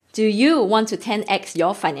Do you want to 10x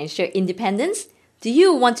your financial independence? Do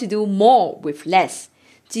you want to do more with less?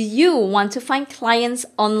 Do you want to find clients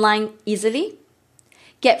online easily?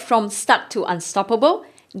 Get from stuck to unstoppable.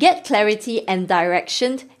 Get clarity and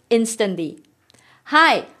direction instantly.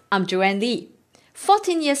 Hi, I'm Joanne Lee,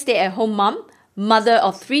 14-year stay-at-home mom, mother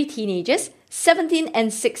of 3 teenagers, 17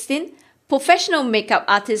 and 16, professional makeup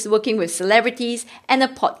artist working with celebrities, and a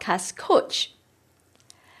podcast coach.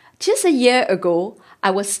 Just a year ago,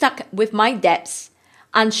 I was stuck with my debts,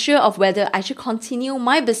 unsure of whether I should continue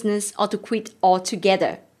my business or to quit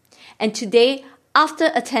altogether. And today,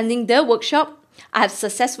 after attending the workshop, I have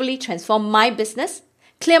successfully transformed my business,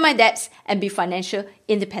 clear my debts, and be financially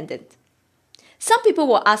independent. Some people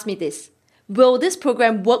will ask me this: will this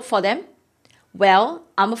program work for them? Well,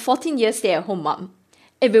 I'm a 14-year stay-at-home mom.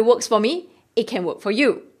 If it works for me, it can work for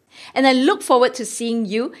you. And I look forward to seeing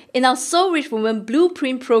you in our Soul Rich Woman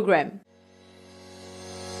Blueprint program.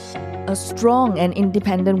 A strong and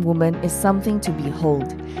independent woman is something to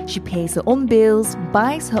behold. She pays her own bills,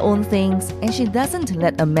 buys her own things, and she doesn't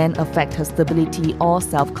let a man affect her stability or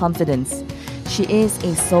self-confidence. She is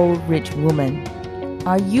a soul-rich woman.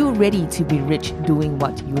 Are you ready to be rich doing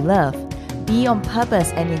what you love? Be on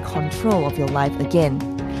purpose and in control of your life again.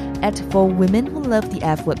 At For Women Who Love the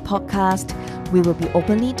F Word podcast, we will be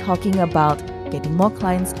openly talking about getting more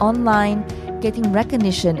clients online, getting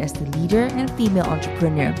recognition as the leader and female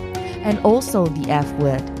entrepreneur, and also the F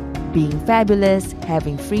word, being fabulous,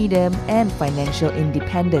 having freedom, and financial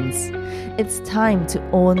independence. It's time to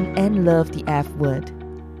own and love the F word.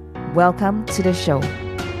 Welcome to the show.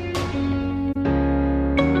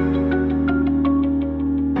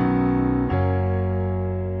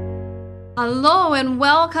 Hello and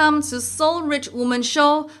welcome to Soul Rich Woman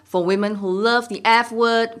Show for women who love the F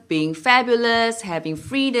word, being fabulous, having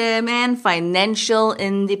freedom, and financial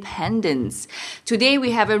independence. Today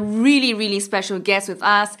we have a really special guest with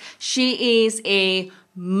us. She is a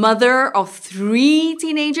mother of 3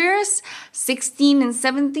 teenagers, 16 and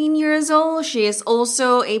 17 years old. She is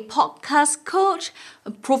also a podcast coach,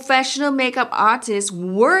 a professional makeup artist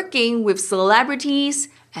working with celebrities,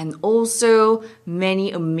 and also many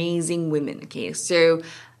amazing women. Okay, so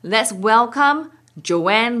let's welcome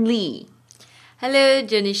Joanne Lee. Hello,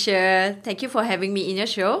 Janisha. Thank you for having me in your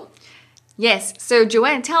show. Yes, so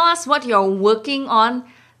Joanne, tell us what you're working on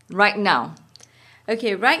right now.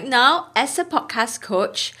 Okay, right now, as a podcast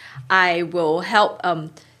coach, I will help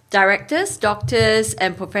directors, doctors,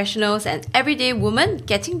 and professionals and everyday women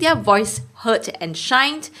getting their voice heard and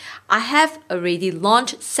shined. I have already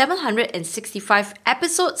launched 765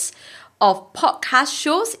 episodes of podcast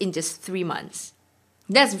shows in just 3 months.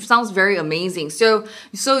 That sounds very amazing. So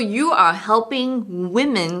you are helping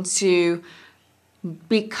women to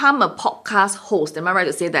become a podcast host. Am I right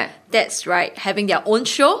to say that? That's right. Having their own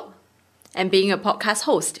show and being a podcast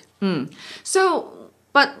host. So,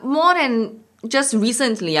 but more than just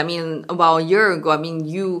recently, I mean, about a year ago, I mean,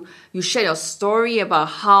 you shared your story about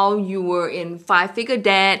how you were in 5-figure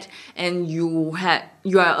debt and you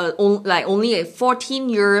are only a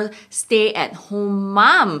 14-year stay-at-home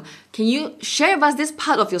mom. Can you share with us this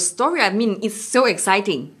part of your story? I mean, it's so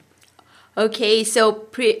exciting. Okay, so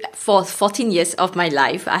for 14 years of my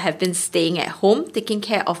life, I have been staying at home, taking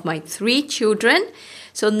care of my 3 children.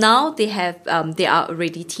 So now they are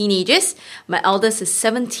already teenagers. My eldest is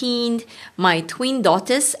 17. My twin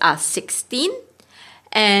daughters are 16.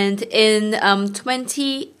 And in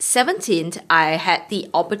 2017, I had the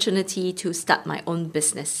opportunity to start my own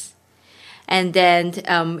business. And then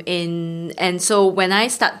so when I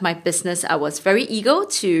start my business, I was very eager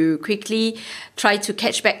to quickly try to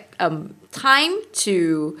catch back time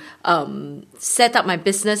to set up my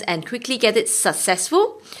business and quickly get it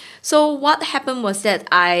successful. So what happened was that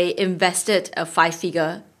I invested a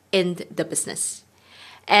 5-figure in the business.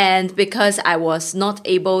 And because I was not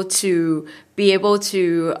able to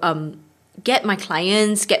get my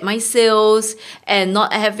clients, get my sales, and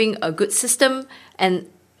not having a good system, and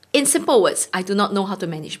in simple words, I do not know how to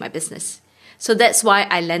manage my business. So that's why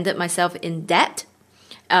I landed myself in debt.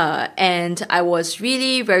 And I was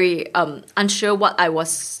really very unsure what I was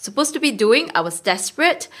supposed to be doing. I was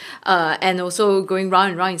desperate and also going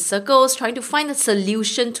round and round in circles, trying to find a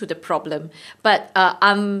solution to the problem. But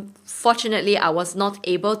unfortunately, I was not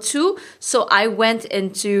able to. So I went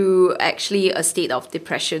into actually a state of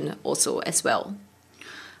depression also as well.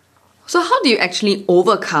 So how do you actually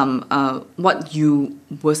overcome what you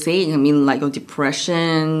were saying? I mean, like your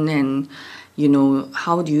depression and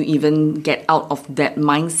how do you even get out of that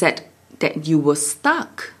mindset that you were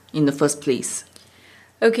stuck in the first place?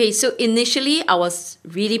 Okay, so initially I was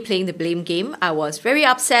really playing the blame game. I was very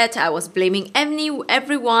upset. I was blaming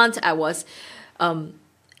everyone. I was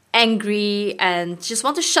angry and just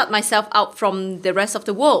want to shut myself out from the rest of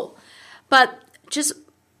the world. But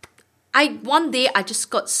one day I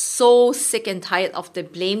just got so sick and tired of the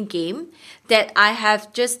blame game that I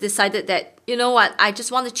have just decided that, you know what, I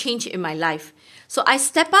just want to change in my life. So I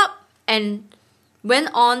stepped up and went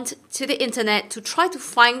on to the internet to try to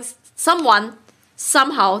find someone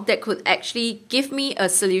somehow that could actually give me a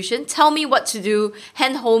solution, tell me what to do,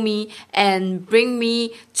 handhold me, and bring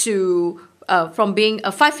me to from being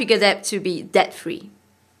a 5-figure debt to be debt free.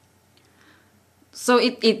 So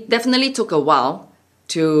it definitely took a while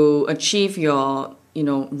to achieve your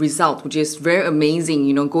result, which is very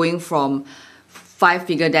amazing. Going from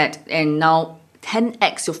 5-figure debt and now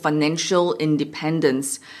 10x your financial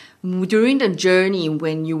independence. During the journey,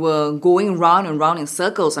 when you were going round and round in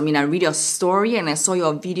circles, I read your story and I saw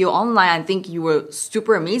your video online. I think you were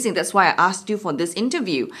super amazing. That's why I asked you for this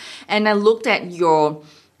interview. And I looked at your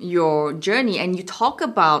journey and you talk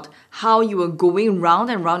about how you were going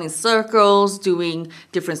round and round in circles, doing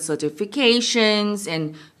different certifications,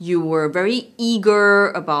 and you were very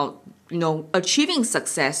eager about, achieving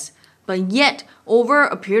success. But yet, over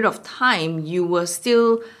a period of time, you were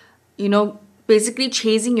still, basically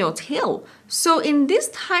chasing your tail. So in this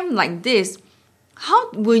time like this,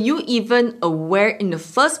 how were you even aware in the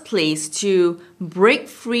first place to break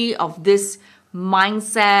free of this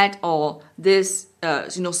mindset or this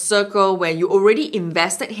circle where you already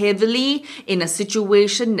invested heavily in a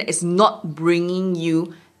situation that is not bringing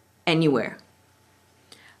you anywhere?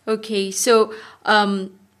 Okay, so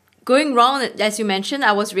going round, as you mentioned,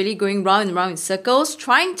 I was really going round and round in circles,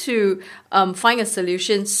 trying to find a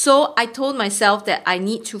solution. So I told myself that I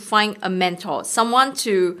need to find a mentor, someone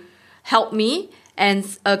to help me, and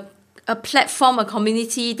a platform, a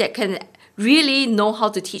community that can really know how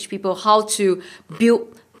to teach people how to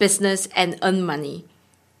build business and earn money.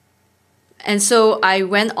 And so I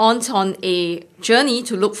went on a journey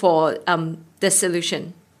to look for the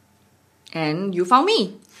solution. And you found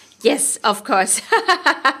me. Yes, of course.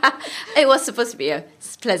 It was supposed to be a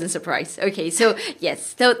pleasant surprise. Okay, so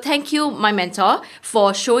yes. So thank you, my mentor,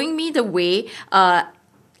 for showing me the way,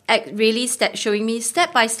 showing me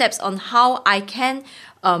step by steps on how I can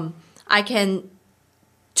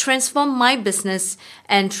transform my business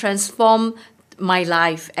and transform my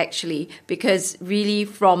life, actually. Because really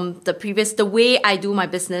from the way I do my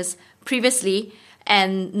business previously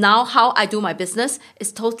and now how I do my business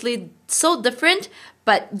is totally so different,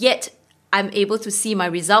 but yet I'm able to see my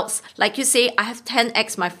results. Like you say, I have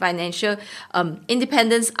 10x my financial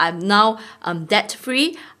independence. I'm now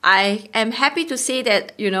debt-free. I am happy to say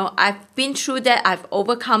that, I've been through that. I've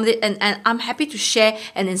overcome it. And I'm happy to share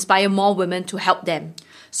and inspire more women to help them.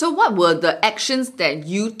 So what were the actions that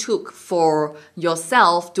you took for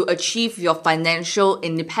yourself to achieve your financial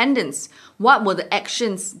independence? What were the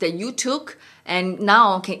actions that you took and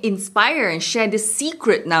now can inspire and share this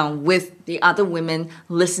secret now with the other women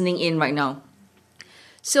listening in right now?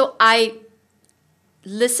 So I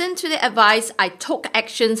listened to the advice. I took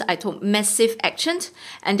actions. I took massive actions.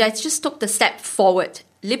 And I just took the step forward.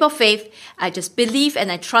 Leap of faith. I just believe and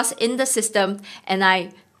I trust in the system. And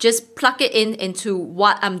I just plug it into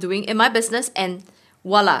what I'm doing in my business. And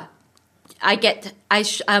voila.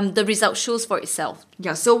 The result shows for itself.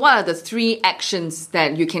 Yeah. So what are the 3 actions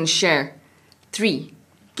that you can share? 3.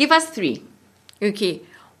 Give us 3. Okay.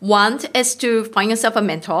 1 is to find yourself a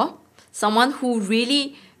mentor, someone who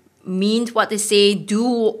really means what they say,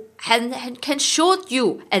 do, and can show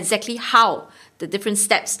you exactly how the different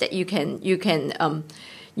steps that you can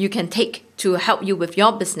take to help you with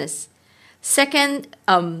your business. Second,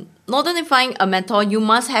 not only find a mentor, you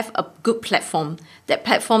must have a good platform. That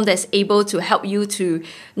platform that's able to help you to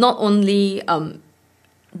not only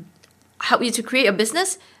help you to create a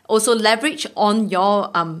business, also leverage on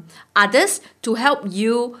your others to help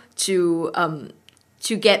you to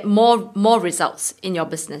get more results in your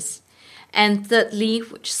business. And thirdly,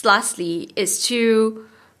 which is lastly, is to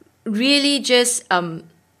really just have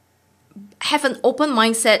an open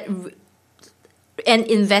mindset and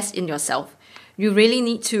invest in yourself. You really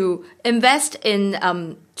need to invest in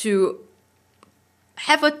to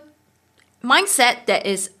have a mindset that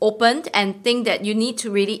is open and think that you need to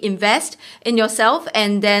really invest in yourself,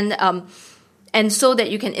 and then and so that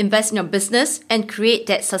you can invest in your business and create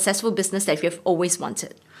that successful business that you have always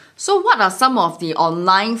wanted. So what are some of the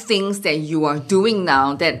online things that you are doing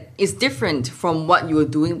now that is different from what you were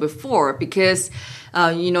doing before? Because,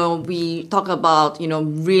 we talk about,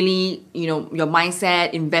 really, your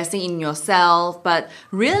mindset, investing in yourself, but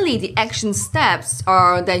really the action steps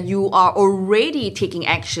are that you are already taking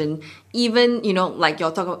action. Even, like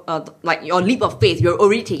like your leap of faith, you're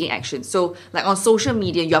already taking action. So like on social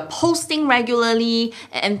media, you're posting regularly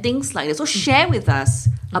and things like that. So share with us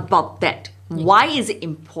about that. Why is it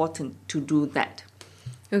important to do that?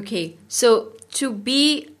 Okay, so to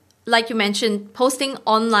be, like you mentioned, posting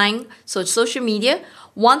online, so social media,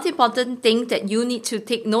 one important thing that you need to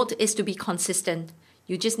take note is to be consistent.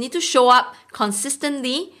 You just need to show up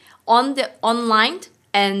consistently on the online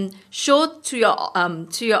and show to your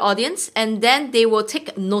audience, and then they will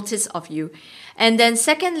take notice of you. And then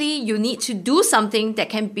secondly, you need to do something that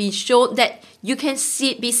can be shown, that you can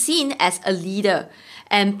be seen as a leader.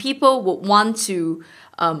 And people would want to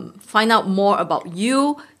find out more about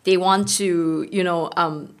you. They want to,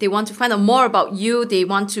 find out more about you. They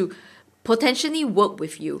want to potentially work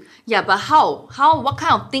with you. Yeah, but how? What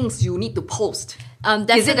kind of things you need to post?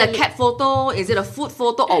 Is it a cat photo? Is it a food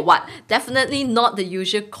photo or what? Definitely not the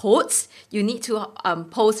usual quotes. You need to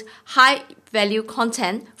post high value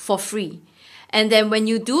content for free. And then when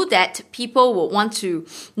you do that, people will want to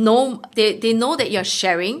know, they know that you're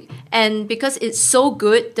sharing. And because it's so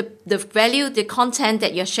good, the value, the content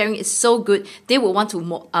that you're sharing is so good, they will want to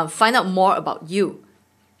find out more about you.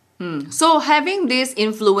 So having this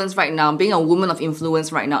influence right now, being a woman of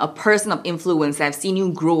influence right now, a person of influence, I've seen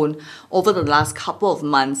you grown over the last couple of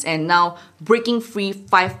months, and now breaking free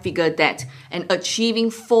 5-figure debt and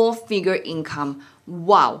achieving 4-figure income.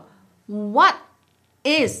 Wow. What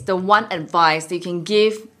is the one advice that you can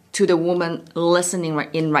give to the woman listening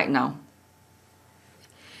right now?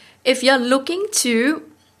 If you're looking to,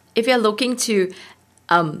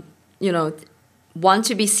 want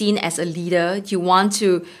to be seen as a leader, you want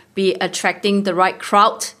to be attracting the right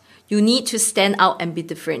crowd, you need to stand out and be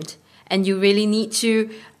different. And you really need to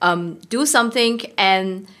do something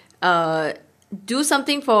and do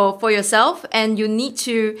something for yourself. And you need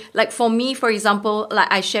to, like for me, for example,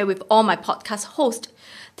 like I share with all my podcast hosts,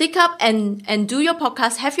 take up and do your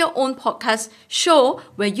podcast, have your own podcast show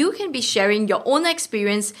where you can be sharing your own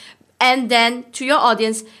experience, and then to your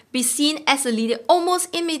audience, be seen as a leader almost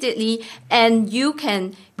immediately, and you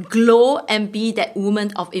can glow and be that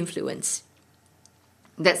woman of influence.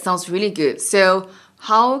 That sounds really good. So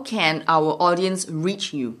how can our audience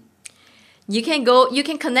reach you? You can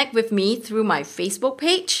connect with me through my Facebook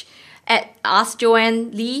page at Ask Joanne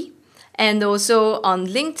Lee, and also on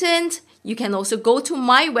LinkedIn. You can also go to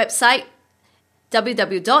my website,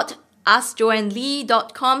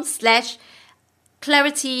 www.askjoannelee.com/clarity,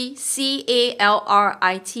 CALRITY.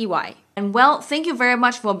 And well, thank you very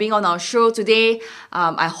much for being on our show today.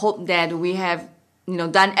 I hope that we have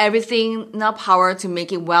done everything in our power to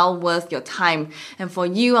make it well worth your time. And for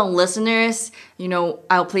you, our listeners,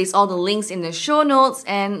 I'll place all the links in the show notes.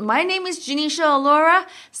 And my name is Janisha Alora,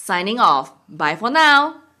 signing off. Bye for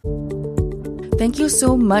now. Thank you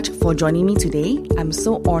so much for joining me today. I'm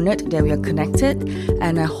so honored that we are connected,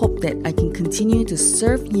 and I hope that I can continue to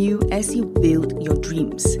serve you as you build your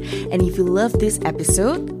dreams. And if you love this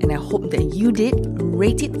episode, and I hope that you did,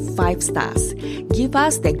 rate it 5 stars. Give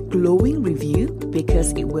us that glowing review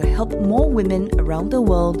because it will help more women around the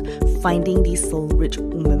world finding the Soul Rich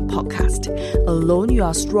Woman podcast. Alone you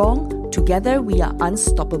are strong, together we are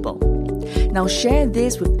unstoppable. Now share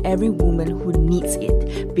this with every woman who needs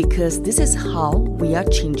it, because this is how we are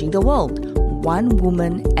changing the world, one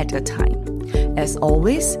woman at a time. As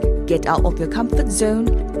always, get out of your comfort zone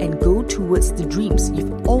and go towards the dreams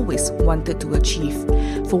you've always wanted to achieve.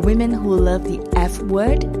 For women who love the F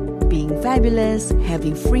word, being fabulous,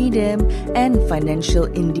 having freedom, and financial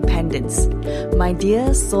independence. My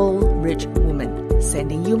dear soul-rich woman,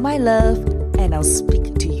 sending you my love, and I'll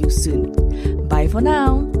speak to you soon. Bye for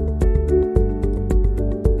now.